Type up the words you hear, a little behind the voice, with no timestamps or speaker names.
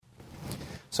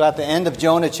So at the end of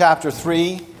Jonah chapter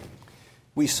 3,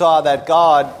 we saw that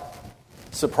God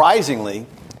surprisingly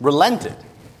relented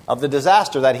of the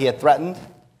disaster that he had threatened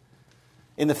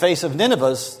in the face of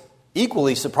Nineveh's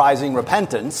equally surprising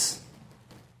repentance.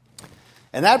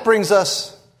 And that brings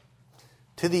us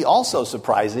to the also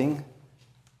surprising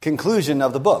conclusion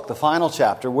of the book, the final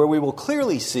chapter, where we will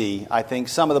clearly see, I think,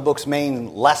 some of the book's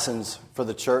main lessons for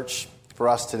the church, for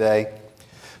us today.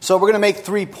 So we're going to make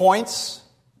 3 points.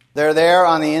 They're there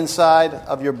on the inside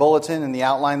of your bulletin in the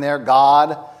outline there.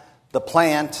 God, the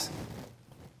plant,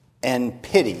 and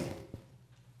pity.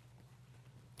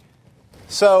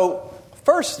 So,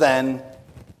 first then,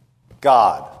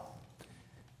 God.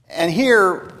 And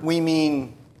here we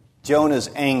mean Jonah's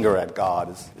anger at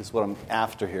God is what I'm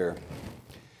after here.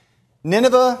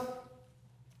 Nineveh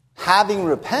having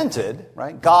repented,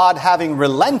 right? God having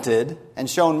relented and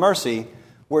shown mercy,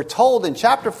 we're told in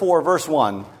chapter 4, verse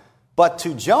 1, but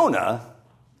to Jonah,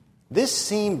 this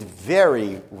seemed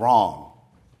very wrong.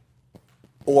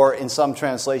 Or in some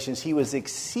translations, he was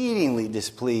exceedingly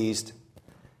displeased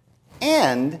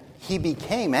and he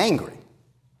became angry.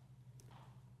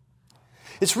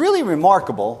 It's really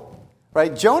remarkable,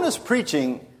 right? Jonah's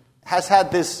preaching has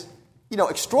had this,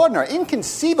 extraordinary,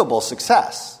 inconceivable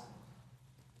success.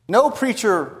 No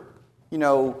preacher,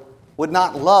 would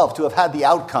not love to have had the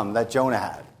outcome that Jonah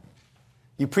had.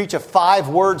 You preach a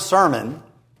 5-word sermon,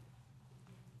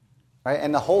 right,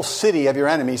 and the whole city of your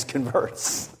enemies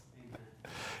converts.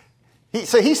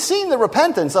 So he's seen the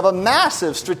repentance of a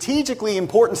massive, strategically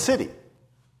important city.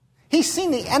 He's seen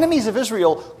the enemies of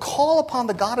Israel call upon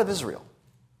the God of Israel.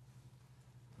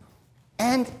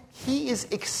 And he is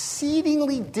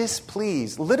exceedingly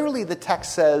displeased. Literally, the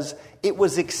text says, it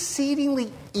was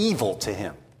exceedingly evil to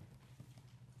him.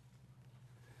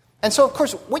 And so, of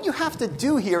course, what you have to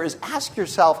do here is ask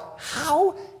yourself,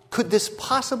 how could this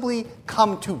possibly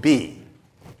come to be?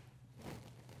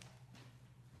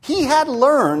 He had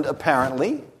learned,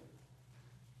 apparently,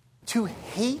 to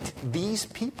hate these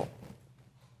people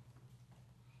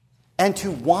and to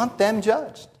want them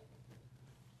judged.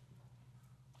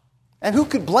 And who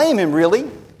could blame him, really?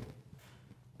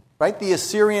 Right? The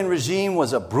Assyrian regime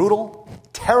was a brutal,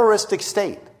 terroristic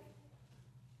state.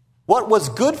 What was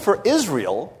good for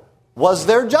Israel was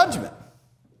their judgment.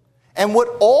 And what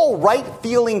all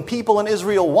right-feeling people in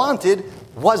Israel wanted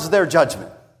was their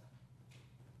judgment.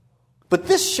 But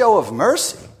this show of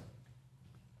mercy,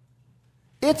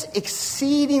 it's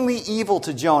exceedingly evil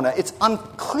to Jonah. It's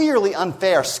clearly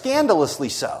unfair, scandalously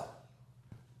so.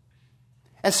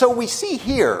 And so we see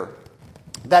here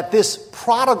that this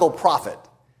prodigal prophet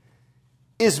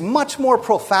is much more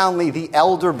profoundly the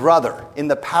elder brother in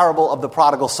the parable of the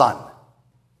prodigal son.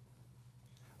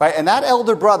 Right? And that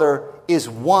elder brother is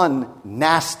one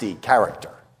nasty character.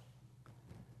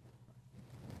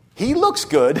 He looks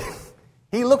good.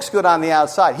 He looks good on the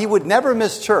outside. He would never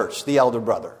miss church, the elder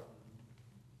brother.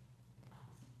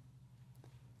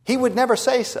 He would never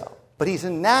say so, but he's a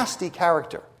nasty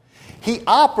character.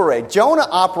 Jonah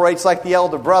operates like the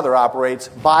elder brother operates,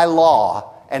 by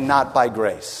law and not by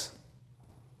grace.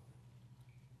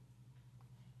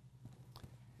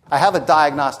 I have a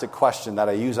diagnostic question that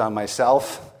I use on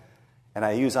myself, and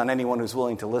I use on anyone who's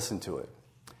willing to listen to it.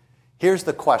 Here's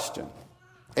the question.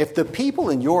 If the people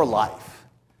in your life,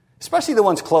 especially the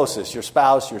ones closest, your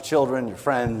spouse, your children, your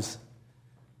friends,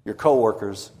 your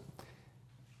coworkers,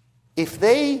 if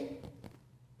they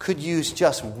could use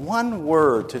just one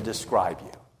word to describe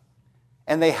you,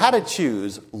 and they had to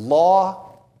choose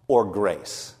law or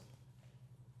grace,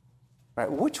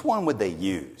 right, which one would they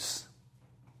use?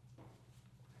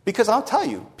 Because I'll tell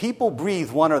you, people breathe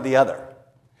one or the other.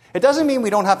 It doesn't mean we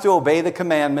don't have to obey the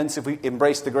commandments if we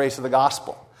embrace the grace of the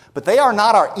gospel. But they are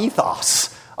not our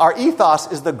ethos. Our ethos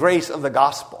is the grace of the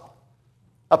gospel.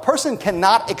 A person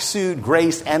cannot exude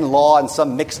grace and law in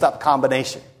some mixed up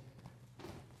combination.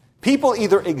 People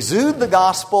either exude the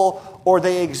gospel or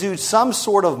they exude some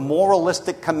sort of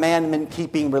moralistic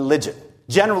commandment-keeping religion,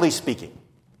 generally speaking.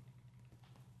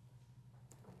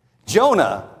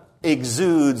 Jonah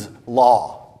exudes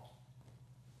law.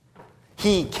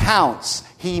 He counts,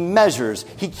 he measures,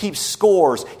 he keeps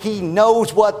scores. He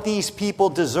knows what these people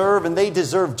deserve, and they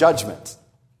deserve judgment.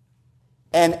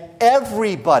 And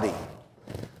everybody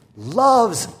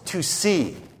loves to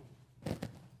see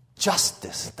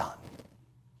justice done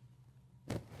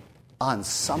on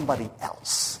somebody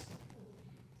else.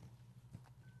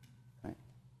 Right?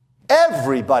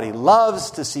 Everybody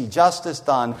loves to see justice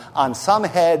done on some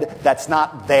head that's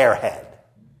not their head.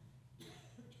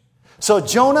 So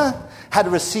Jonah had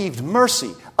received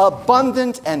mercy,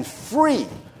 abundant and free,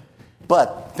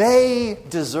 but they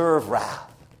deserve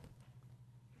wrath.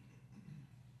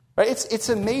 Right? It's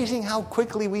amazing how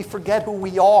quickly we forget who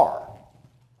we are.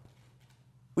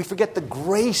 We forget the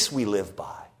grace we live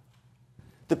by.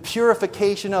 The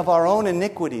purification of our own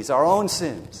iniquities, our own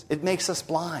sins. It makes us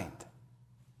blind.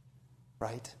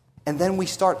 Right? And then we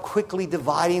start quickly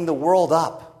dividing the world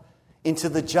up into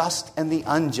the just and the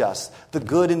unjust, the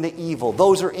good and the evil.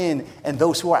 Those are in and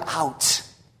those who are out.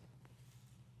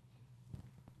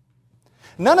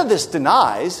 None of this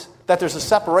denies that there's a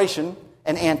separation,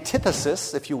 an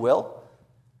antithesis, if you will,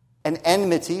 an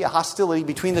enmity, a hostility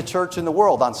between the church and the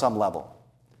world on some level.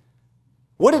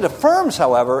 What it affirms,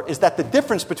 however, is that the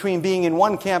difference between being in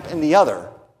one camp and the other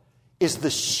is the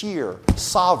sheer,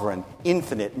 sovereign,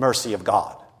 infinite mercy of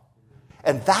God.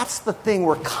 And that's the thing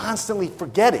we're constantly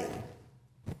forgetting.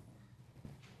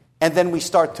 And then we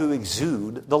start to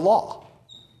exude the law.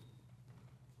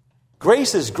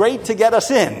 Grace is great to get us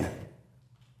in.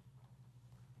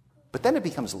 But then it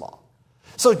becomes law.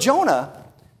 So Jonah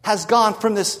has gone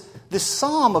from this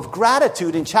psalm of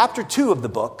gratitude in chapter 2 of the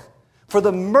book for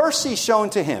the mercy shown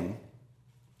to him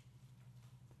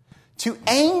to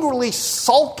angrily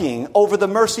sulking over the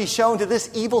mercy shown to this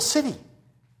evil city.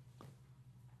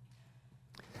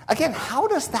 Again, how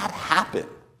does that happen?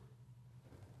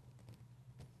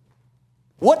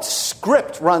 What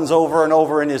script runs over and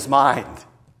over in his mind?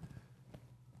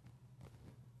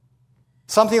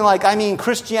 Something like,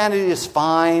 Christianity is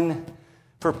fine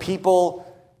for people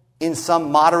in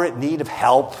some moderate need of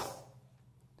help.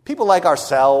 People like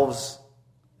ourselves.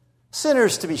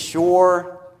 Sinners, to be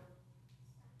sure,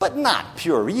 but not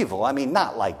pure evil.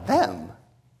 Not like them.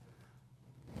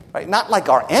 Right? Not like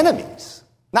our enemies.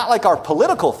 Not like our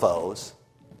political foes.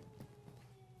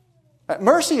 Right?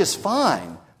 Mercy is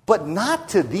fine, but not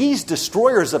to these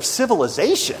destroyers of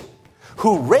civilization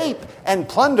who rape and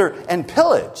plunder and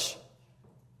pillage.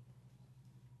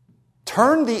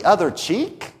 Turn the other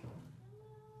cheek?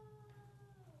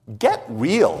 Get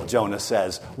real, Jonah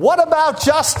says. What about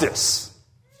justice?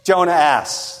 Jonah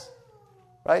asks.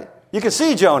 Right? You can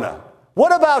see Jonah.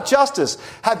 What about justice?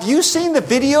 Have you seen the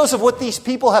videos of what these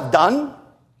people have done?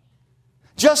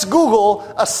 Just Google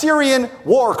Assyrian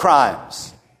war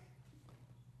crimes.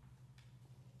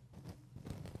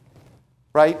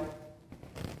 Right?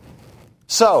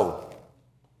 So,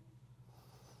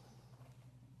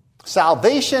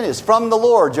 salvation is from the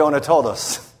Lord, Jonah told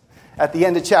us at the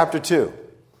end of chapter 2.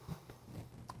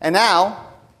 And now,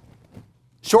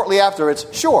 shortly after, it's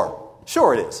sure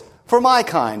it is, for my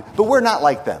kind, but we're not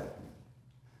like them.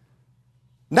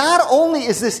 Not only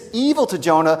is this evil to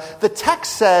Jonah, the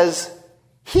text says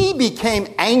he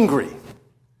became angry.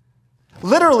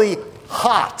 Literally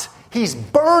hot. He's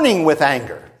burning with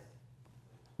anger.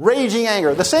 Raging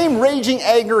anger. The same raging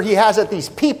anger he has at these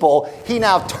people, he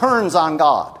now turns on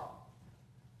God.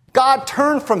 God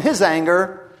turned from his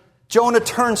anger. Jonah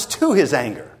turns to his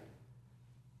anger.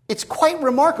 It's quite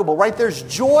remarkable, right? There's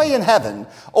joy in heaven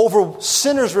over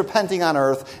sinners repenting on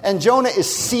earth, and Jonah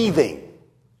is seething.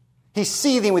 He's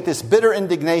seething with this bitter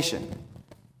indignation.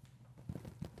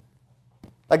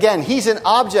 Again, he's an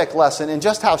object lesson in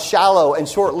just how shallow and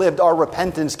short-lived our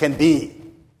repentance can be.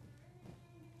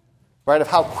 Right? Of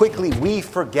how quickly we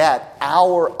forget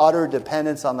our utter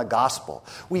dependence on the gospel.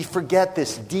 We forget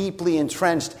this deeply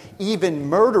entrenched, even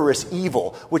murderous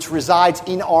evil which resides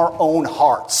in our own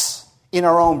hearts, in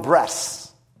our own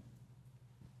breasts.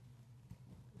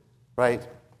 Right?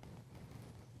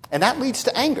 And that leads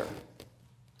to anger,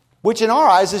 which in our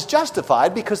eyes is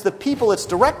justified because the people it's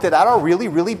directed at are really,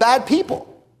 really bad people.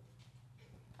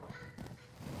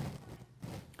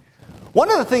 One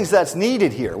of the things that's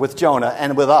needed here with Jonah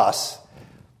and with us,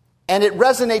 and it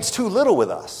resonates too little with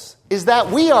us, is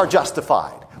that we are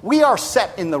justified. We are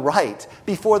set in the right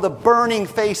before the burning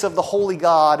face of the holy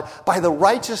God by the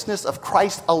righteousness of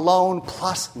Christ alone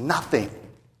plus nothing.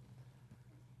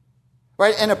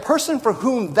 Right? And a person for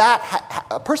whom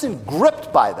a person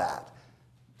gripped by that,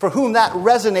 for whom that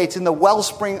resonates in the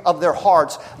wellspring of their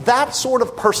hearts, that sort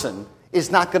of person is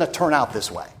not going to turn out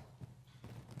this way.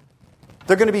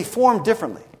 They're going to be formed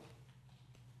differently.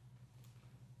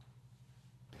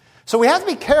 So we have to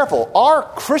be careful. Are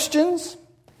Christians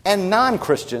and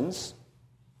non-Christians,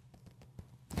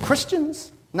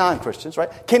 non-Christians,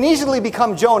 right, can easily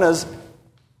become Jonah's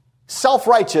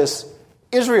self-righteous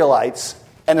Israelites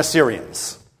and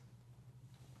Assyrians.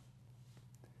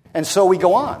 And so we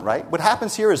go on, right? What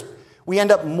happens here is we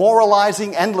end up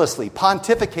moralizing endlessly,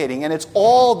 pontificating, and it's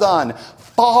all done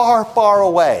far, far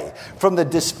away from the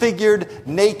disfigured,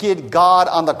 naked God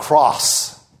on the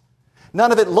cross.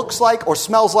 None of it looks like or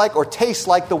smells like or tastes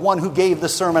like the one who gave the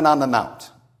Sermon on the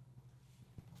Mount.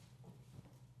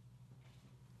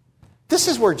 This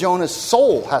is where Jonah's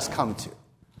soul has come to.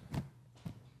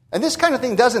 And this kind of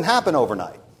thing doesn't happen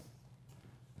overnight.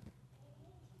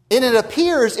 And it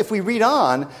appears, if we read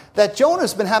on, that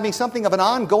Jonah's been having something of an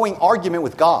ongoing argument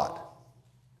with God.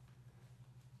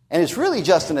 And it's really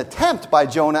just an attempt by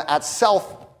Jonah at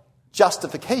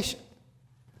self-justification.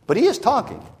 But he is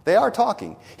talking. They are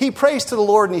talking. He prays to the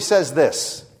Lord and he says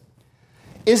this,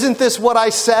 "Isn't this what I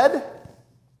said?"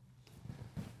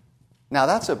 Now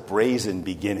that's a brazen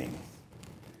beginning.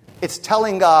 It's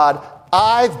telling God,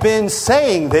 I've been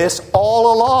saying this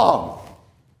all along.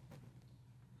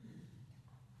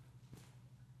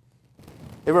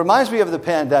 It reminds me of the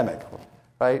pandemic,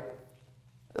 right?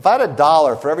 If I had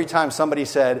 $1 for every time somebody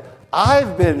said,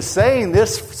 I've been saying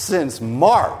this since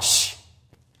March.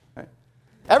 Right?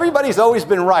 Everybody's always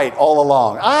been right all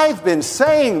along. I've been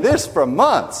saying this for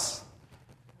months.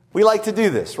 We like to do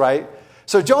this, right?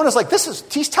 So Jonah's like,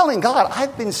 he's telling God,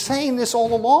 I've been saying this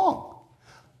all along.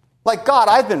 Like, God,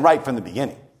 I've been right from the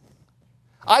beginning.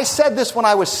 I said this when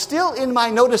I was still in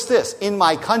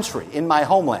my country, in my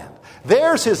homeland.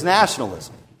 There's his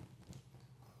nationalism.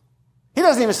 He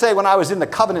doesn't even say when I was in the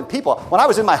covenant people, when I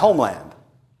was in my homeland.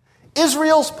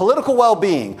 Israel's political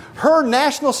well-being, her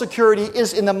national security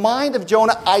is in the mind of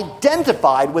Jonah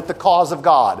identified with the cause of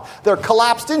God. They're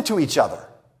collapsed into each other.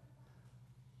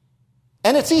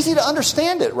 And it's easy to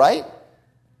understand it, right?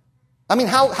 I mean,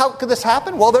 how could this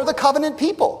happen? Well, they're the covenant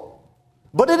people.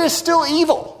 But it is still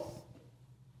evil.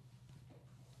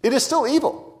 It is still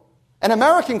evil. And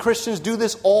American Christians do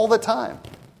this all the time.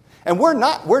 And we're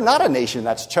not a nation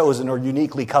that's chosen or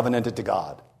uniquely covenanted to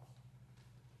God.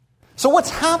 So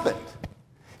what's happened?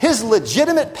 His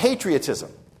legitimate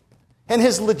patriotism and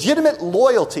his legitimate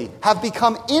loyalty have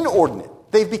become inordinate.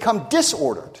 They've become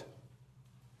disordered.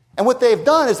 And what they've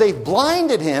done is they've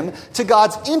blinded him to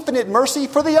God's infinite mercy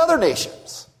for the other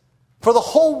nations, for the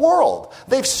whole world.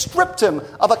 They've stripped him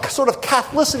of a sort of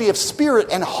Catholicity of spirit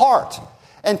and heart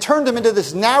and turned him into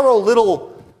this narrow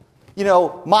little,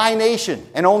 my nation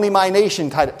and only my nation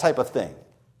type of thing.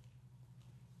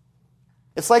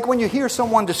 It's like when you hear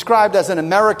someone described as an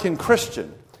American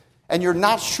Christian and you're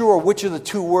not sure which of the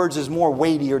two words is more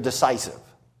weighty or decisive.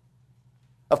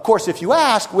 Of course, if you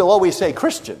ask, we'll always say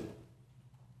Christian.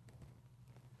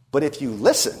 But if you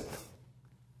listen,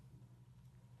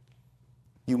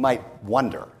 you might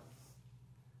wonder,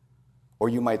 or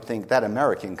you might think that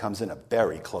American comes in a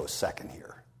very close second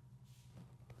here.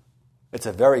 It's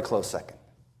a very close second.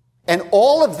 And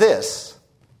all of this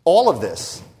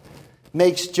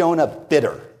makes Jonah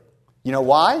bitter. You know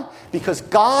why? Because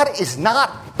God is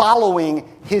not following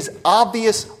his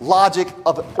obvious logic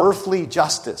of earthly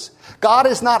justice. God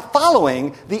is not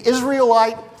following the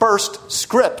Israelite first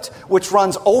script, which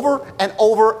runs over and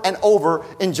over and over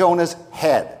in Jonah's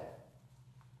head.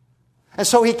 And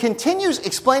so he continues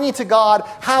explaining to God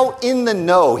how in the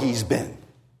know he's been.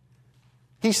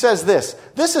 He says this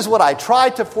is what I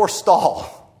tried to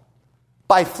forestall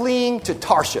by fleeing to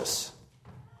Tarshish.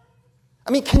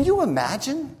 I mean, can you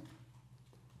imagine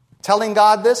telling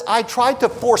God this? I tried to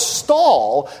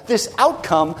forestall this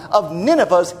outcome of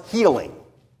Nineveh's healing.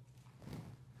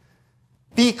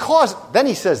 Because, then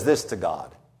he says this to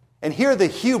God. And here the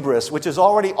hubris, which is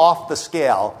already off the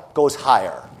scale, goes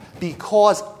higher.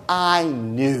 Because I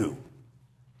knew,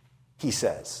 he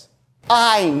says.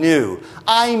 I knew.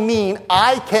 I mean,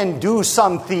 I can do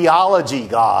some theology,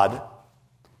 God.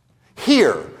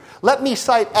 Here, let me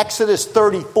cite Exodus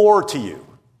 34 to you.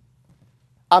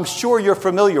 I'm sure you're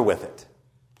familiar with it.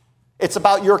 It's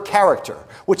about your character,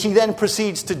 which he then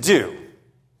proceeds to do.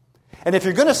 And if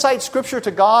you're going to cite Scripture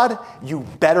to God, you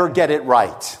better get it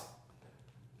right.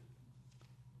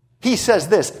 He says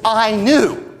this, I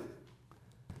knew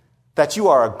that you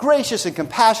are a gracious and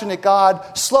compassionate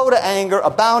God, slow to anger,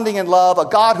 abounding in love, a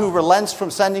God who relents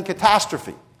from sending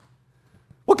catastrophe.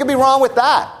 What could be wrong with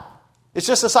that? It's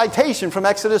just a citation from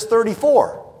Exodus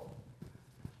 34.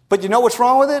 But you know what's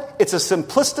wrong with it? It's a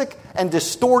simplistic and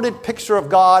distorted picture of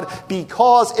God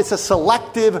because it's a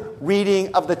selective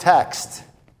reading of the text.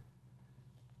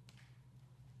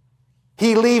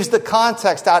 He leaves the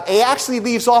context out. He actually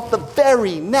leaves off the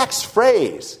very next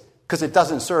phrase because it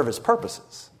doesn't serve his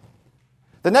purposes.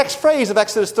 The next phrase of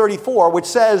Exodus 34, which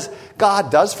says, God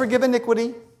does forgive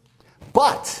iniquity,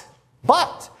 but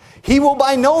he will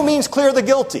by no means clear the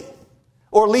guilty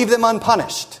or leave them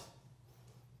unpunished.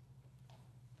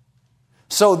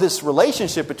 So this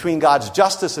relationship between God's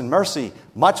justice and mercy,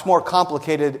 much more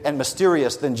complicated and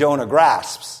mysterious than Jonah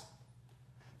grasps.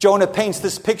 Jonah paints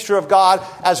this picture of God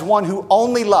as one who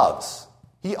only loves.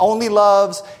 He only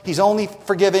loves, he's only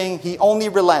forgiving, he only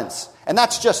relents. And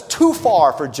that's just too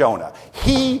far for Jonah.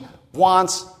 He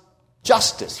wants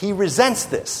justice. He resents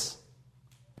this.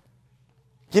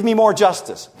 Give me more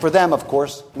justice. For them, of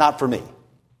course, not for me.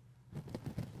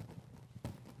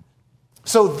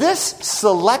 So this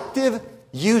selective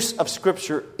use of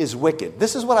Scripture is wicked.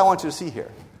 This is what I want you to see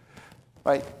here.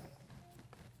 Right?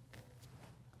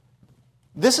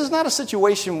 This is not a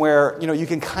situation where, you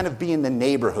can kind of be in the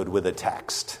neighborhood with a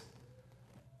text.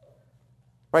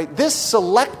 Right? This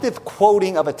selective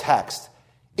quoting of a text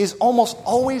is almost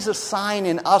always a sign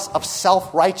in us of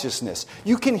self-righteousness.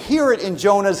 You can hear it in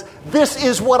Jonah's, "This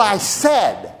is what I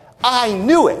said. I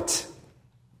knew it."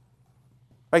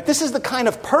 Right? This is the kind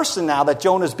of person now that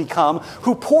Jonah's become,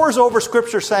 who pores over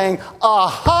Scripture saying,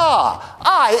 "Aha!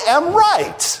 I am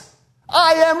right.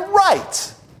 I am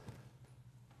right."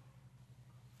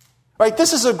 Right?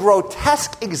 This is a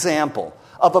grotesque example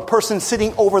of a person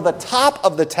sitting over the top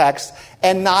of the text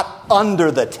and not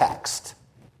under the text.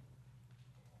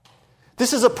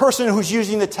 This is a person who's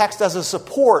using the text as a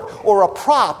support or a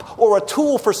prop or a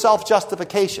tool for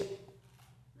self-justification.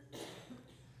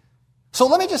 So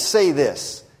let me just say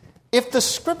this. If the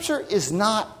Scripture is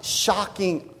not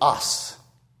shocking us,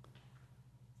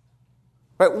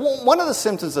 right, one of the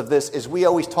symptoms of this is we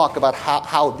always talk about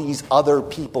how these other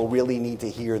people really need to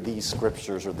hear these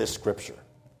Scriptures or this Scripture.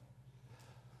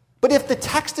 But if the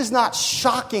text is not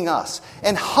shocking us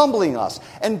and humbling us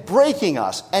and breaking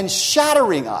us and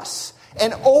shattering us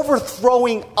and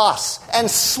overthrowing us and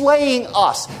slaying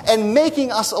us and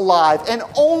making us alive and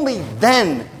only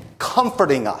then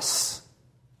comforting us,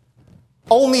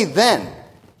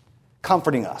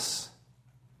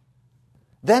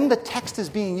 then the text is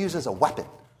being used as a weapon.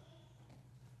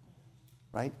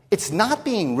 Right? It's not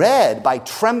being read by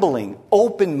trembling,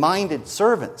 open-minded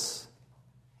servants.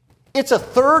 It's a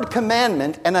third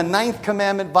commandment and a ninth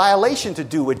commandment violation to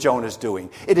do what Jonah's doing.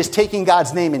 It is taking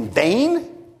God's name in vain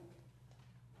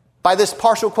by this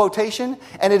partial quotation,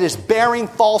 and it is bearing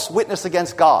false witness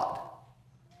against God.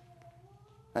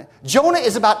 Right? Jonah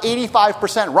is about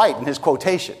 85% right in his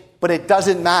quotation, but it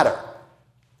doesn't matter.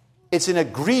 It's an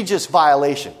egregious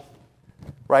violation.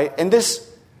 Right? And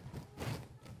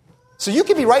so you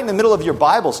could be right in the middle of your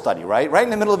Bible study, right? Right in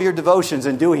the middle of your devotions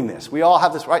and doing this. We all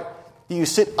have this, right? Do you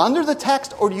sit under the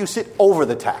text or do you sit over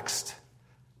the text?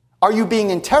 Are you being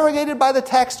interrogated by the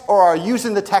text or are you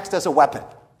using the text as a weapon?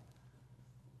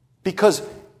 Because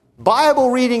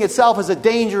Bible reading itself is a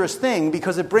dangerous thing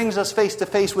because it brings us face to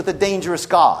face with a dangerous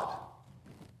God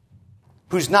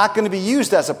who's not going to be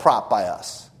used as a prop by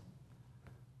us.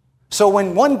 So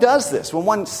when one does this, when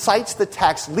one cites the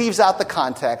text, leaves out the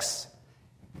context,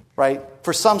 right,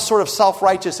 for some sort of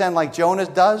self-righteous end like Jonah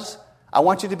does, I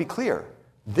want you to be clear.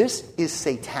 This is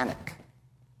satanic.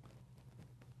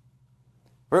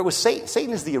 Or it was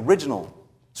Satan is the original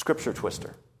Scripture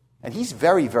twister. And he's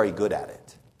very, very good at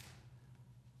it.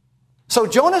 So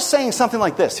Jonah's saying something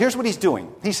like this. Here's what he's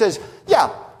doing. He says,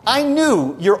 yeah, I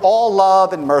knew you're all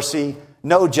love and mercy,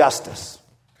 no justice.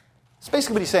 That's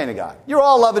basically what he's saying to God. You're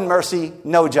all love and mercy,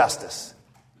 no justice.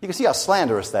 You can see how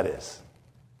slanderous that is.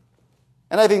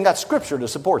 And I've even got Scripture to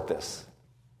support this.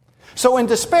 So in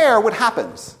despair, what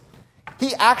happens?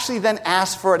 He actually then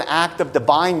asks for an act of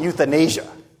divine euthanasia.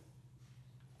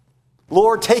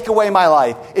 Lord, take away my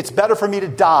life. It's better for me to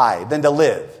die than to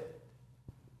live.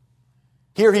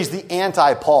 Here he's the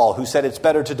anti-Paul who said it's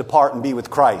better to depart and be with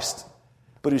Christ,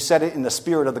 but who said it in the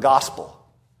spirit of the gospel.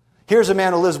 Here's a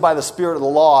man who lives by the spirit of the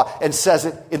law and says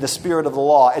it in the spirit of the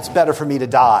law. It's better for me to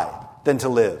die than to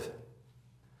live.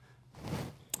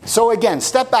 So again,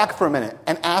 step back for a minute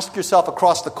and ask yourself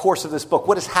across the course of this book,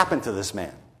 what has happened to this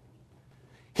man?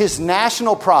 His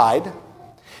national pride,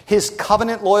 his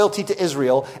covenant loyalty to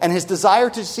Israel, and his desire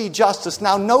to see justice.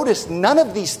 Now notice, none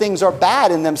of these things are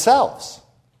bad in themselves.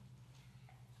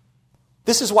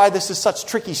 This is why this is such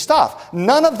tricky stuff.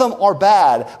 None of them are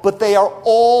bad, but they are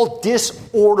all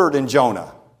disordered in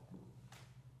Jonah.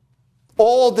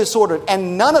 All disordered.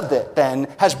 And none of it, then,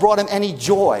 has brought him any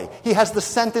joy. He has the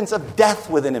sentence of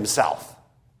death within himself.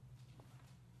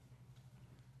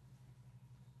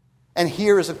 And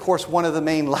here is, of course, one of the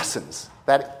main lessons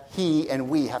that he and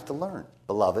we have to learn,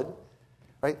 beloved.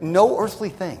 Right? No earthly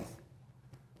thing,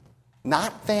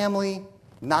 not family,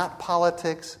 not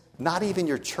politics, not even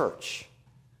your church,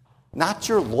 not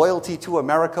your loyalty to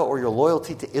America or your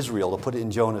loyalty to Israel, to put it in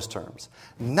Jonah's terms.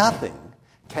 Nothing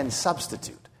can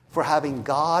substitute for having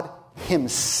God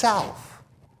himself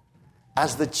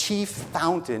as the chief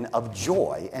fountain of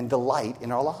joy and delight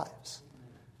in our lives.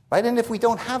 Right? And if we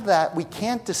don't have that, we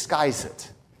can't disguise it.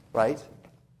 Right?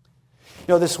 You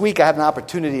know, this week I had an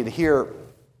opportunity to hear,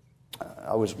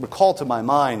 I was recalled to my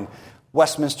mind,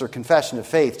 Westminster Confession of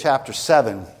Faith, chapter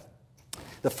 7.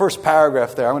 The first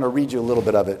paragraph there, I'm going to read you a little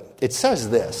bit of it. It says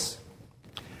this: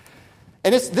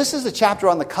 And this is a chapter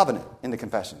on the covenant in the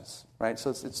Confessions, right?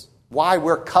 So it's why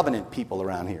we're covenant people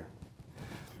around here.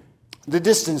 The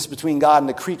distance between God and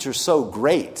the creature is so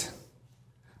great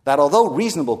that although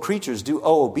reasonable creatures do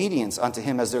owe obedience unto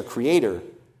him as their creator,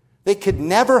 they could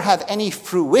never have any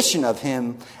fruition of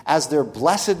him as their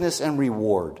blessedness and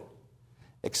reward,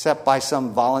 except by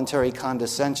some voluntary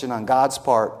condescension on God's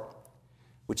part,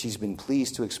 which he's been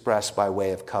pleased to express by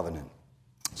way of covenant.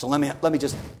 So let me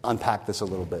just unpack this a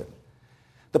little bit.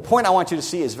 The point I want you to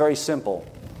see is very simple.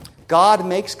 God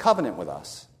makes covenant with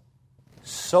us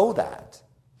so that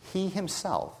he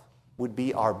himself would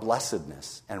be our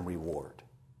blessedness and reward.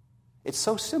 It's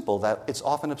so simple that it's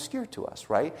often obscure to us,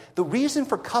 right? The reason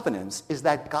for covenants is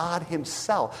that God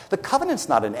himself, the covenant's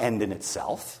not an end in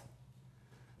itself.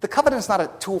 The covenant's not a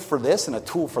tool for this and a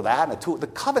tool for that and a tool. The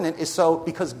covenant is so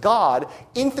because God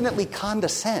infinitely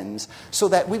condescends so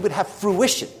that we would have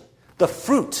fruition, the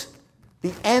fruit.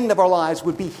 The end of our lives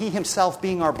would be he himself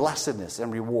being our blessedness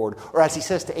and reward. Or as he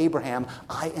says to Abraham,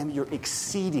 I am your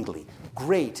exceedingly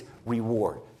great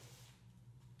reward.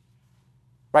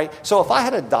 Right? So if I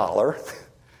had $1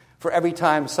 for every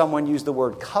time someone used the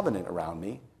word covenant around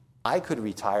me, I could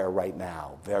retire right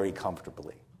now very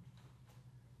comfortably.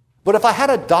 But if I had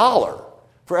 $1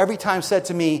 for every time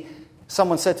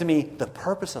someone said to me, the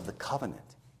purpose of the covenant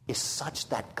is such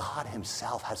that God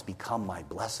himself has become my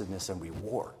blessedness and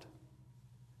reward,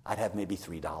 I'd have maybe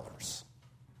 $3.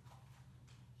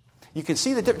 You can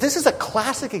see that this is a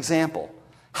classic example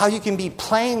how you can be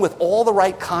playing with all the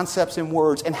right concepts and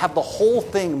words and have the whole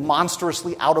thing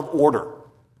monstrously out of order.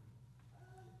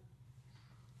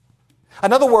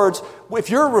 In other words, if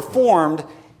you're reformed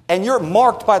and you're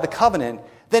marked by the covenant,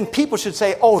 then people should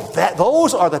say,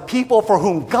 those are the people for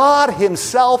whom God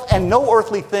himself and no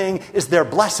earthly thing is their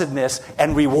blessedness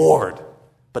and reward.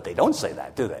 But they don't say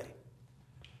that, do they?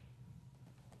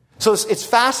 So it's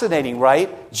fascinating,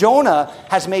 right? Jonah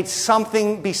has made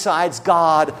something besides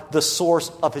God the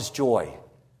source of his joy.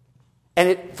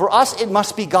 And for us, it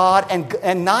must be God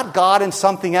and not God in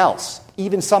something else,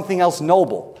 even something else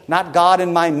noble. Not God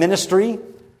in my ministry,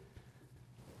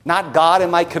 not God in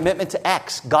my commitment to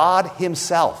X, God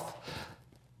himself.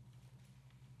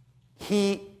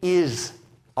 He is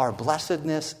our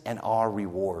blessedness and our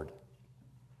reward.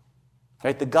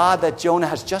 Right? The God that Jonah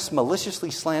has just maliciously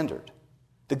slandered.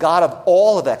 The God of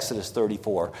all of Exodus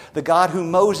 34. The God who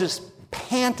Moses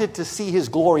panted to see his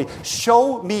glory.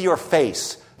 Show me your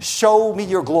face. Show me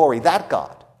your glory. That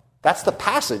God. That's the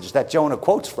passage that Jonah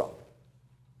quotes from.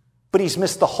 But he's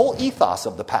missed the whole ethos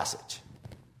of the passage.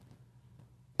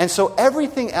 And so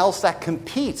everything else that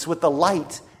competes with the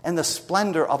light and the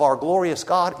splendor of our glorious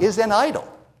God is an idol.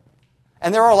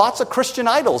 And there are lots of Christian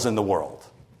idols in the world.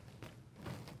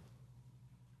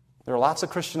 There are lots of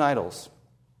Christian idols.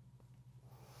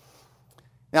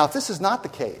 Now, if this is not the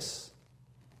case,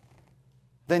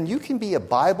 then you can be a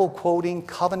Bible-quoting,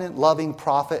 covenant-loving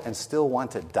prophet and still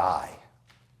want to die.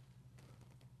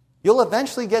 You'll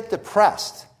eventually get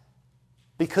depressed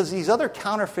because these other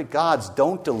counterfeit gods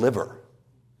don't deliver.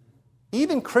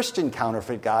 Even Christian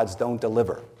counterfeit gods don't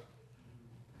deliver.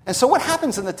 And so what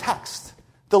happens in the text?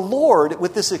 The Lord,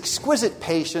 with this exquisite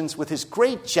patience, with his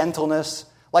great gentleness,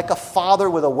 like a father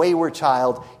with a wayward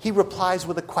child, he replies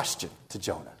with a question to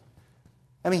Jonah.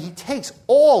 I mean, he takes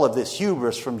all of this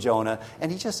hubris from Jonah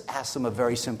and he just asks him a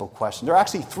very simple question. There are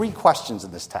actually 3 questions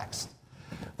in this text.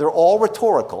 They're all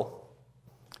rhetorical,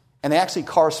 and they actually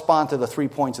correspond to the 3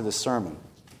 points of this sermon.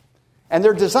 And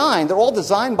they're all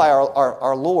designed by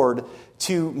our Lord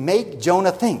to make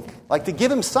Jonah think, like to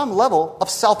give him some level of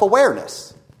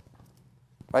self-awareness.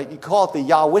 Right? You call it the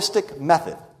Yahwistic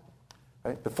method.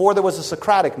 Right? Before there was a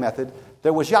Socratic method,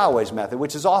 there was Yahweh's method,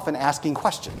 which is often asking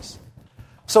questions.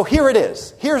 So here it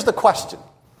is. Here's the question.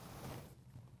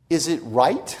 Is it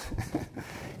right?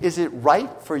 Is it right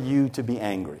for you to be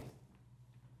angry?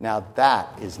 Now that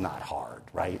is not hard,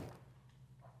 right?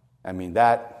 I mean,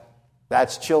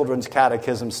 that's children's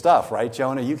catechism stuff, right,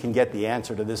 Jonah? You can get the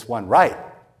answer to this one right.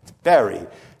 It's very,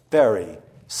 very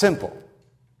simple.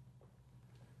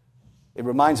 It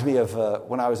reminds me of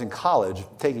when I was in college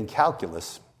taking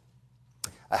calculus.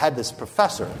 I had this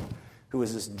professor who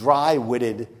was this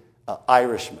dry-witted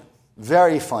Irishman,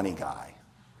 very funny guy.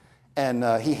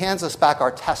 And he hands us back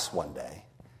our tests one day.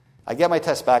 I get my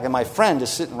test back, and my friend is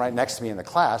sitting right next to me in the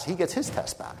class. He gets his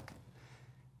test back.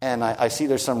 And I see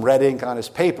there's some red ink on his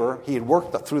paper. He had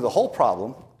worked through the whole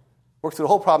problem.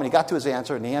 And he got to his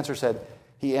answer, and the answer said,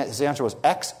 his answer was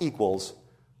X equals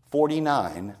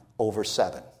 49 over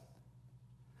 7.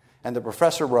 And the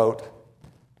professor wrote,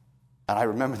 and I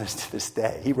remember this to this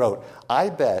day, he wrote, I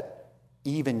bet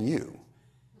even you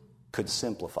could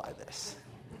simplify this.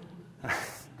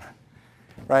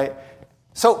 Right?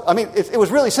 So, I mean, it was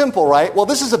really simple, right? Well,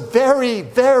 this is a very,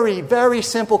 very, very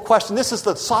simple question. This is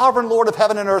the sovereign Lord of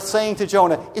heaven and earth saying to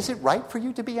Jonah, is it right for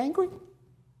you to be angry?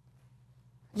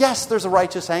 Yes, there's a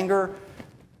righteous anger,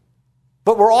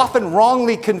 but we're often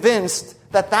wrongly convinced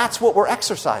that that's what we're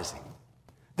exercising.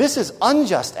 This is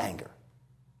unjust anger.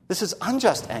 This is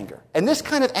unjust anger. And this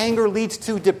kind of anger leads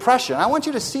to depression. I want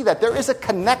you to see that there is a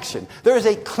connection. There is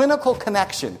a clinical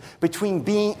connection between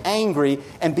being angry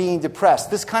and being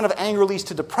depressed. This kind of anger leads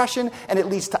to depression and it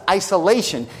leads to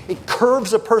isolation. It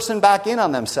curves a person back in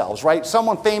on themselves, right?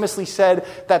 Someone famously said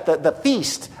that the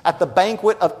feast at the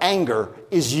banquet of anger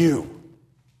is you.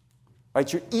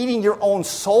 Right? You're eating your own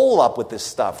soul up with this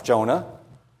stuff, Jonah.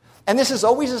 And this is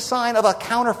always a sign of a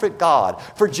counterfeit God.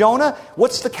 For Jonah,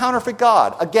 what's the counterfeit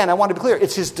God? Again, I want to be clear.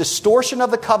 It's his distortion of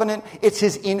the covenant. It's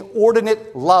his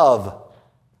inordinate love.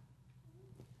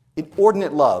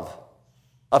 Inordinate love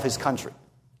of his country.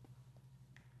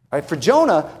 Right? For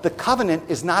Jonah, the covenant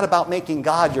is not about making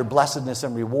God your blessedness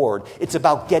and reward. It's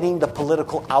about getting the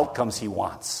political outcomes he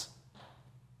wants.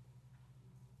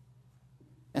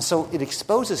 And so it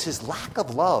exposes his lack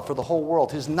of love for the whole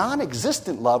world, his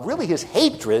non-existent love, really his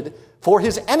hatred for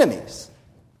his enemies.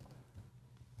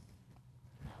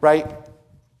 Right?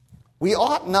 We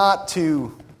ought not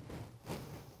to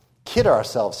kid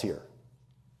ourselves here.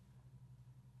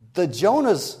 The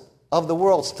Jonahs of the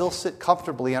world still sit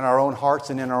comfortably in our own hearts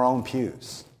and in our own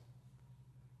pews.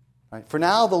 Right? For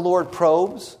now, the Lord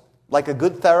probes, like a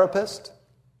good therapist,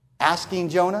 asking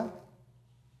Jonah,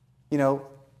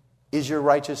 is your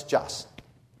righteous just?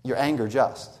 Your anger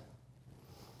just?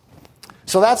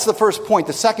 So that's the first point.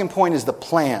 The second point is the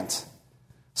plant.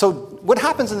 So what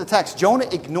happens in the text? Jonah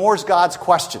ignores God's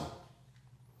question,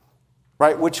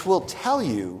 right? Which will tell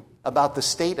you about the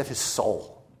state of his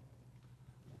soul.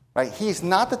 Right? He's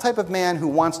not the type of man who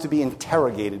wants to be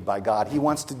interrogated by God. He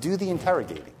wants to do the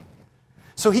interrogating.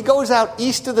 So he goes out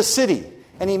east of the city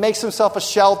and he makes himself a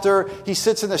shelter. He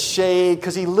sits in the shade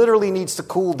because he literally needs to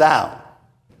cool down.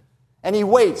 And he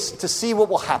waits to see what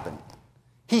will happen.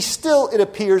 He still, it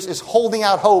appears, is holding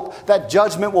out hope that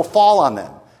judgment will fall on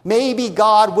them. Maybe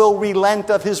God will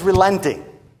relent of his relenting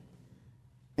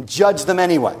and judge them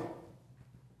anyway.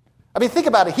 I mean, think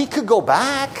about it. He could go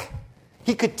back.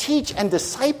 He could teach and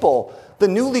disciple the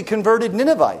newly converted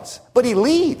Ninevites. But he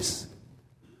leaves.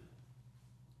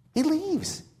 He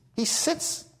leaves. He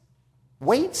sits,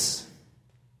 waits.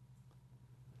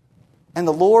 And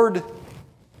the Lord,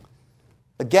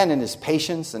 again, in his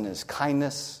patience and his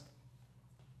kindness,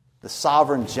 the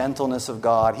sovereign gentleness of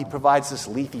God, he provides this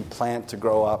leafy plant to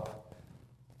grow up,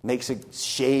 makes it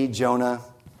shade Jonah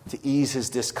to ease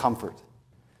his discomfort,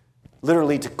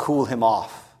 literally to cool him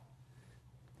off.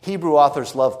 Hebrew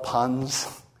authors love puns,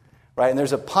 right? And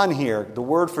there's a pun here. The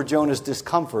word for Jonah's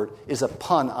discomfort is a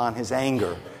pun on his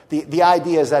anger. The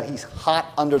idea is that he's hot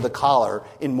under the collar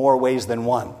in more ways than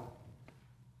one.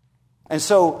 And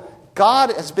so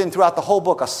God has been, throughout the whole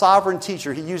book, a sovereign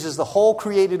teacher. He uses the whole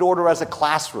created order as a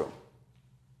classroom.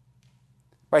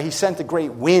 Right? He sent a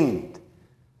great wind.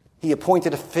 He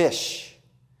appointed a fish.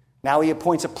 Now he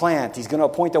appoints a plant. He's going to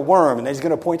appoint a worm, and then he's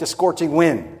going to appoint a scorching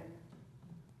wind.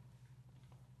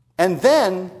 And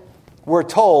then we're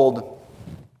told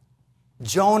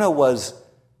Jonah was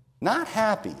not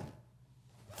happy,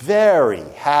 very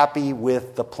happy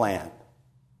with the plant.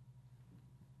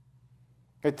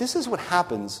 Right? This is what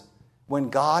happens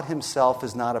when God himself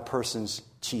is not a person's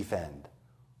chief end.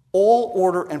 All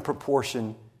order and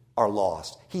proportion are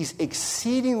lost. He's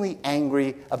exceedingly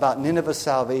angry about Nineveh's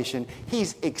salvation.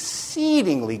 He's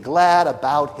exceedingly glad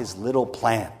about his little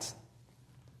plant.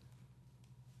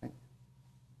 Right?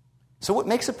 So what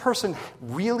makes a person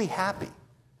really happy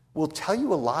will tell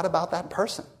you a lot about that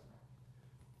person.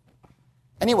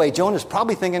 Anyway, Jonah's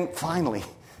probably thinking, finally,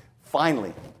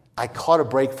 I caught a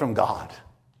break from God.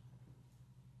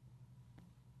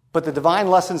 But the divine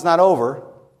lesson's not over.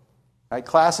 Right?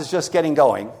 Class is just getting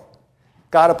going.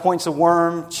 God appoints a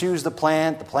worm, chews the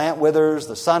plant withers,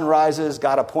 the sun rises,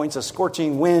 God appoints a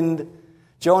scorching wind,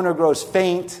 Jonah grows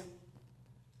faint.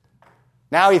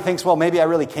 Now he thinks, well, maybe I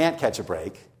really can't catch a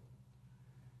break.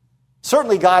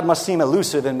 Certainly God must seem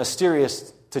elusive and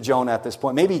mysterious to Jonah at this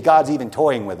point. Maybe God's even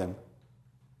toying with him.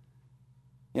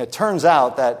 It turns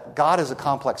out that God is a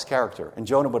complex character, and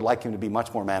Jonah would like him to be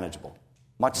much more manageable,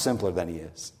 much simpler than he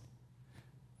is.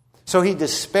 So he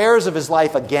despairs of his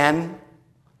life again,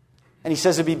 and he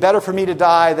says, it'd be better for me to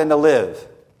die than to live.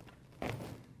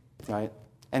 Right?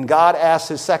 And God asks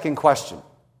his second question,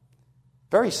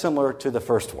 very similar to the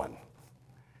first one.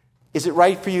 Is it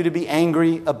right for you to be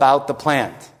angry about the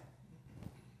plant?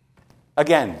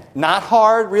 Again, not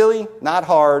hard, really, not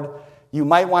hard. You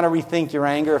might want to rethink your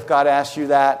anger if God asks you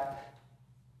that.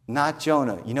 Not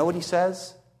Jonah. You know what he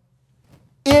says?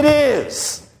 It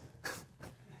is.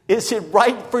 Is it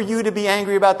right for you to be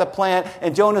angry about the plant?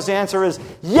 And Jonah's answer is,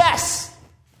 yes.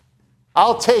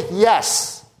 I'll take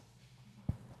yes.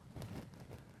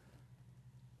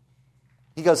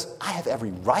 He goes, I have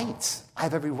every right. I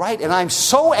have every right. And I'm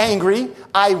so angry,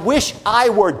 I wish I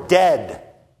were dead.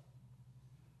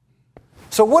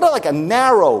 So what a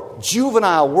narrow,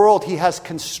 juvenile world he has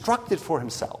constructed for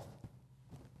himself.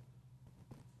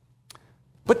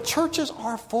 But churches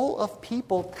are full of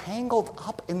people tangled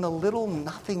up in the little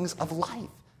nothings of life.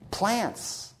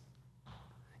 Plants.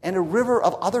 And a river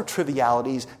of other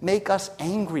trivialities make us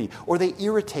angry, or they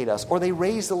irritate us, or they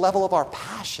raise the level of our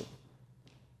passion.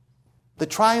 The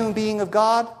triune being of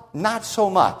God, not so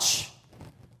much.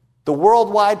 The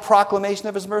worldwide proclamation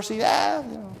of his mercy,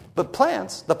 but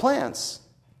the plants.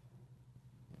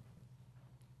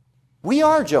 We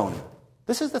are Jonah.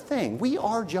 This is the thing. We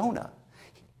are Jonah.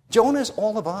 Jonah is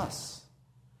all of us.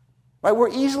 Right?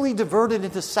 We're easily diverted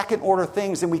into second-order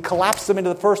things, and we collapse them into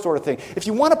the first-order thing. If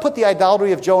you want to put the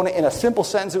idolatry of Jonah in a simple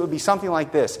sentence, it would be something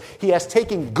like this. He has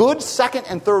taken good second-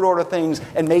 and third-order things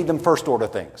and made them first-order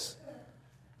things.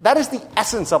 That is the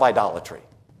essence of idolatry.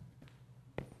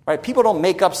 Right? People don't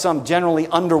make up some generally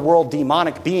underworld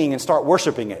demonic being and start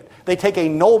worshiping it. They take a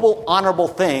noble, honorable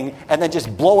thing and then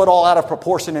just blow it all out of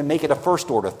proportion and make it a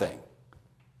first-order thing.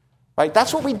 Right?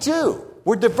 That's what we do.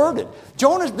 We're diverted.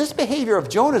 This behavior of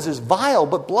Jonah's is vile,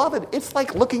 but beloved, it's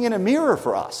like looking in a mirror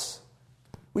for us.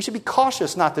 We should be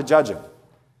cautious not to judge him.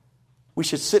 We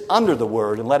should sit under the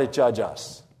word and let it judge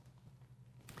us.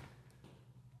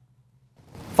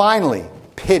 Finally,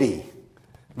 pity.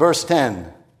 Verse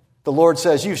 10, the Lord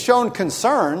says, you've shown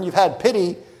concern, you've had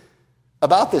pity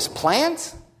about this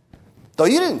plant, though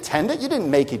you didn't tend it, you didn't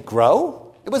make it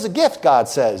grow. It was a gift, God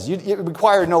says. It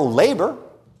required no labor.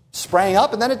 Sprang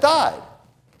up and then it died.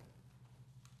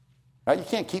 Right? You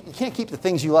can't keep the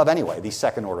things you love anyway, these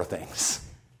second-order things.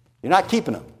 You're not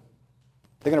keeping them.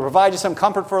 They're going to provide you some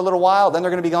comfort for a little while, then they're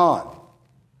going to be gone.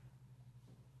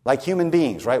 Like human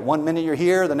beings, right? 1 minute you're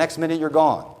here, the next minute you're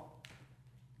gone.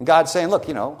 And God's saying, look,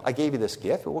 I gave you this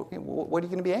gift. What are you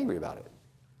going to be angry about it?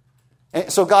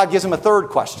 And so God gives him a third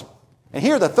question. And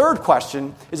here the third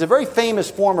question is a very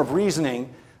famous form of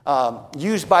reasoning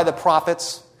used by the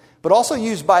prophets, but also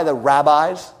used by the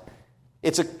rabbis.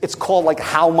 It's called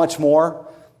how much more?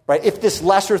 Right? If this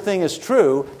lesser thing is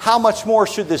true, how much more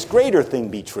should this greater thing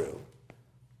be true?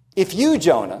 If you,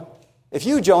 Jonah,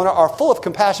 are full of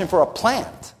compassion for a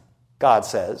plant, God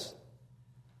says,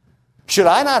 should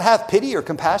I not have pity or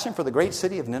compassion for the great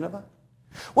city of Nineveh?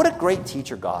 What a great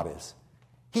teacher God is.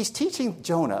 He's teaching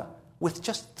Jonah with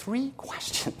just 3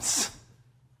 questions.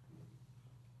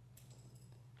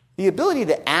 The ability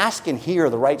to ask and hear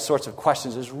the right sorts of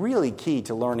questions is really key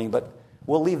to learning, but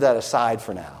we'll leave that aside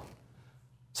for now.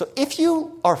 So if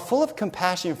you are full of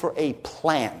compassion for a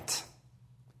plant,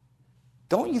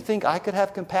 don't you think I could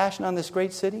have compassion on this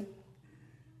great city?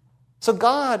 So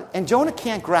God, and Jonah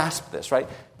can't grasp this, right?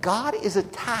 God is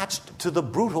attached to the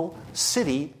brutal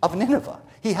city of Nineveh.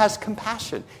 He has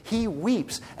compassion. He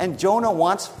weeps, and Jonah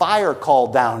wants fire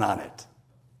called down on it.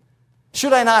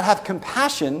 Should I not have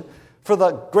compassion for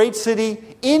the great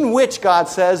city in which God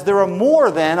says there are more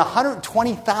than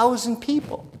 120,000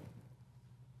 people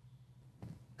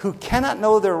who cannot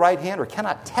know their right hand or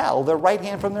cannot tell their right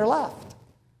hand from their left?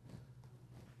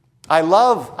 I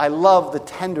love the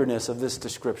tenderness of this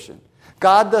description.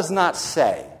 God does not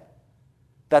say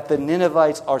that the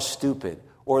Ninevites are stupid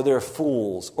or they're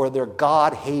fools or they're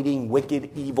God-hating,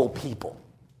 wicked, evil people.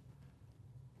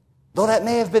 Though that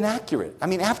may have been accurate.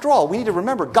 After all, we need to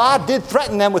remember, God did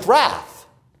threaten them with wrath.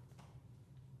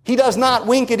 He does not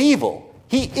wink at evil.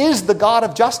 He is the God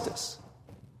of justice.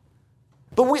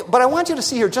 But I want you to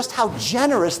see here just how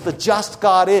generous the just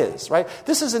God is, right?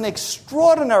 This is an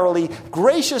extraordinarily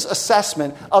gracious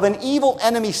assessment of an evil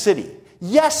enemy city.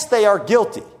 Yes, they are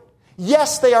guilty.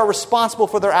 Yes, they are responsible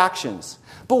for their actions.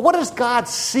 But what does God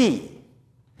see?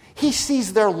 He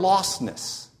sees their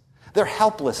lostness, their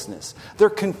helplessness, their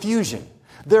confusion,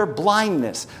 their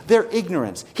blindness, their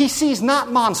ignorance. He sees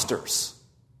not monsters,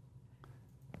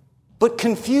 but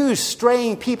confused,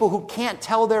 straying people who can't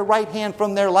tell their right hand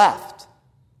from their left.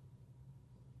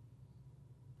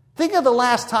 Think of the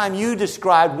last time you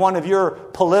described one of your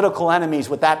political enemies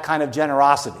with that kind of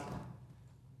generosity.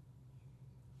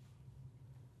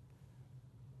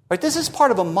 Right? This is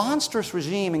part of a monstrous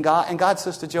regime, and God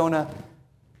says to Jonah,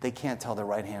 they can't tell their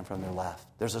right hand from their left.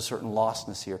 There's a certain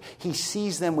lostness here. He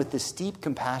sees them with this deep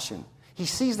compassion. He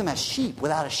sees them as sheep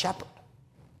without a shepherd.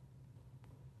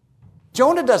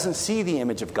 Jonah doesn't see the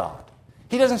image of God.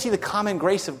 He doesn't see the common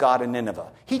grace of God in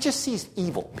Nineveh. He just sees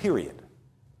evil, period.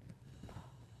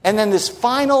 And then this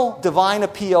final divine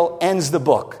appeal ends the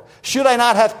book. Should I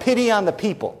not have pity on the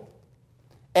people?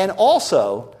 And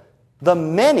also the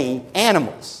many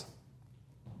animals.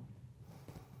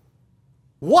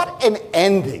 What an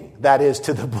ending that is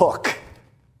to the book.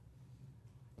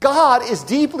 God is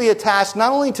deeply attached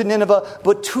not only to Nineveh,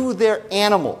 but to their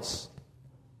animals.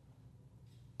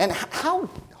 And how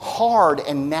hard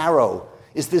and narrow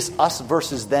is this us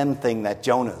versus them thing that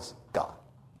Jonah's got?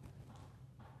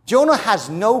 Jonah has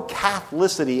no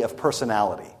Catholicity of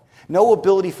personality, no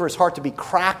ability for his heart to be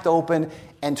cracked open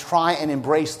and try and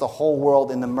embrace the whole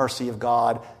world in the mercy of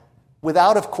God,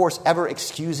 without, of course, ever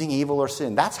excusing evil or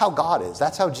sin. That's how God is.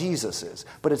 That's how Jesus is.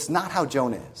 But it's not how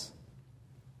Jonah is.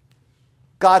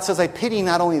 God says, I pity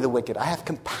not only the wicked, I have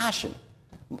compassion.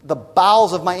 The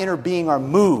bowels of my inner being are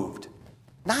moved,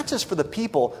 not just for the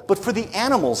people, but for the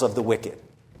animals of the wicked.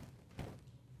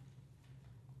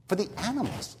 For the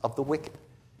animals of the wicked.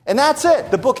 And that's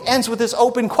it. The book ends with this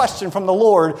open question from the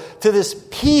Lord to this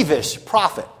peevish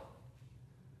prophet.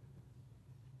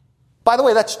 By the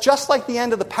way, that's just like the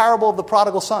end of the parable of the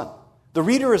prodigal son. The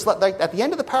reader is like, at the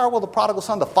end of the parable of the prodigal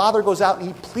son, the father goes out and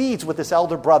he pleads with this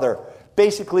elder brother,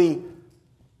 basically,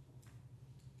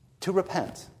 to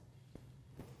repent.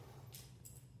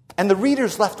 And the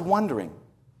reader's left wondering,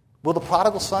 will the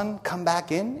prodigal son come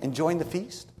back in and join the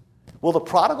feast? Will the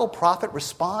prodigal prophet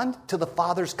respond to the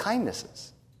father's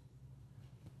kindnesses?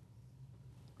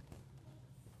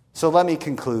 So let me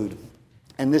conclude,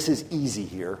 and this is easy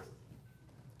here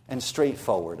and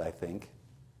straightforward, I think.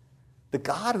 The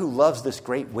God who loves this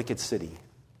great wicked city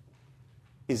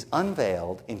is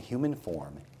unveiled in human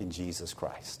form in Jesus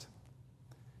Christ.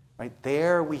 Right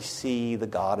there we see the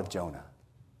God of Jonah.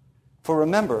 For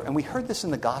remember, and we heard this in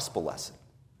the gospel lesson,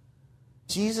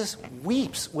 Jesus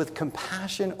weeps with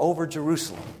compassion over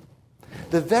Jerusalem,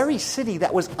 the very city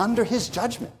that was under his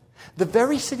judgment, the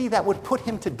very city that would put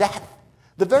him to death,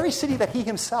 the very city that he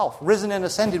himself, risen and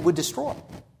ascended, would destroy,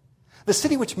 the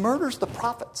city which murders the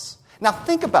prophets. Now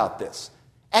think about this.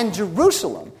 And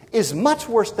Jerusalem is much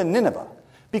worse than Nineveh,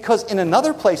 because in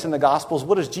another place in the Gospels,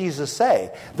 what does Jesus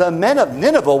say? The men of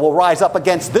Nineveh will rise up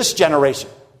against this generation.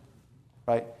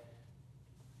 Right?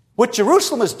 What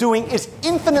Jerusalem is doing is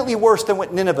infinitely worse than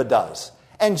what Nineveh does.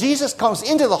 And Jesus comes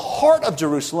into the heart of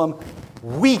Jerusalem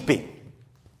weeping,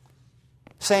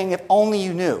 saying, if only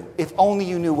you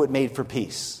knew what made for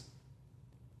peace.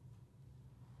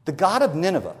 The God of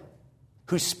Nineveh,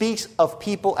 who speaks of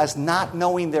people as not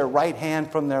knowing their right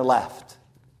hand from their left.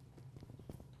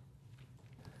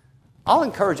 I'll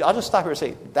just stop here and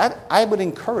say that I would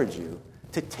encourage you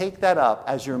to take that up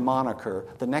as your moniker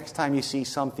the next time you see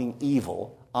something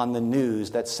evil on the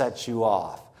news that sets you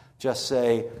off. Just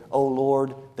say, oh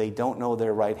Lord, they don't know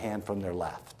their right hand from their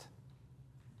left.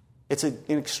 It's an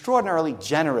extraordinarily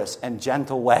generous and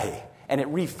gentle way, and it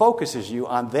refocuses you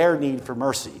on their need for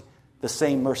mercy, the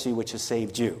same mercy which has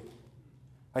saved you.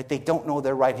 Right? They don't know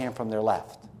their right hand from their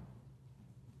left.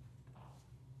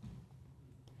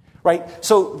 Right?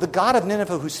 So the God of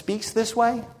Nineveh who speaks this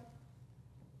way,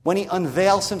 when he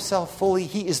unveils himself fully,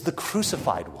 he is the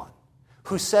crucified one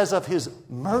who says of his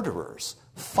murderers,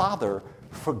 Father,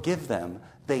 forgive them.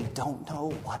 They don't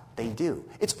know what they do.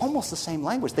 It's almost the same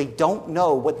language. They don't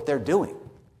know what they're doing.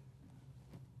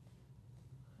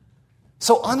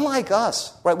 So unlike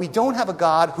us, right, we don't have a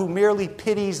God who merely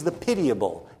pities the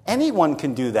pitiable. Anyone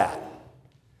can do that.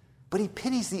 But he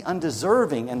pities the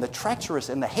undeserving and the treacherous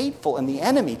and the hateful and the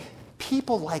enemy,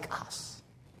 people like us.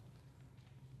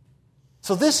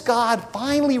 So this God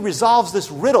finally resolves this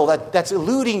riddle that's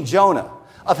eluding Jonah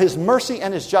of his mercy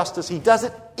and his justice. He does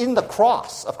it in the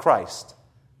cross of Christ.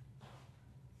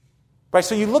 Right,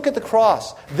 so you look at the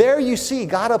cross. There you see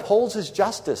God upholds his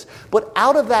justice. But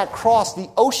out of that cross, the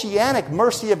oceanic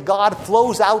mercy of God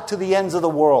flows out to the ends of the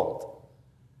world.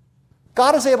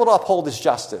 God is able to uphold his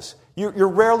justice. You're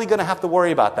rarely going to have to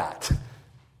worry about that.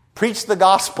 Preach the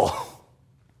gospel.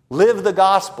 Live the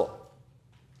gospel.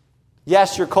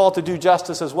 Yes, you're called to do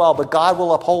justice as well, but God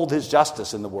will uphold his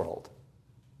justice in the world.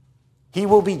 He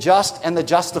will be just and the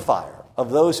justifier of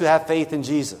those who have faith in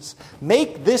Jesus.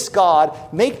 Make this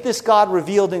God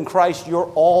revealed in Christ your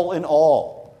all in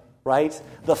all, right?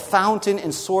 The fountain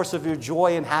and source of your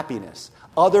joy and happiness.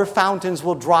 Other fountains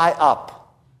will dry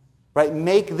up, right?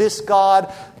 Make this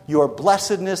God your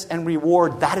blessedness and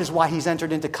reward. That is why he's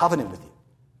entered into covenant with you.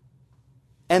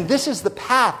 And this is the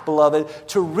path, beloved,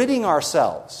 to ridding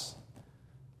ourselves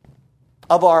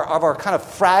of our kind of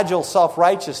fragile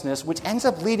self-righteousness, which ends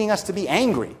up leading us to be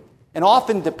angry and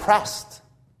often depressed.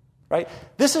 right?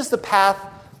 This is the path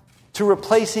to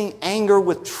replacing anger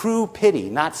with true pity,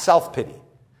 not self-pity.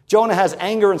 Jonah has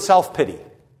anger and self-pity.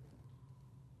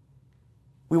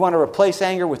 We want to replace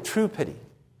anger with true pity.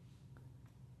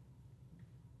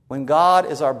 When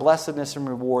God is our blessedness and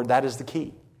reward, that is the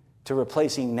key to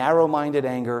replacing narrow-minded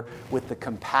anger with the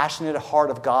compassionate heart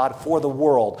of God for the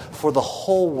world, for the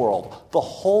whole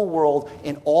world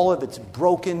in all of its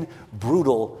broken,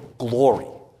 brutal glory.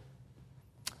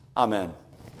 Amen.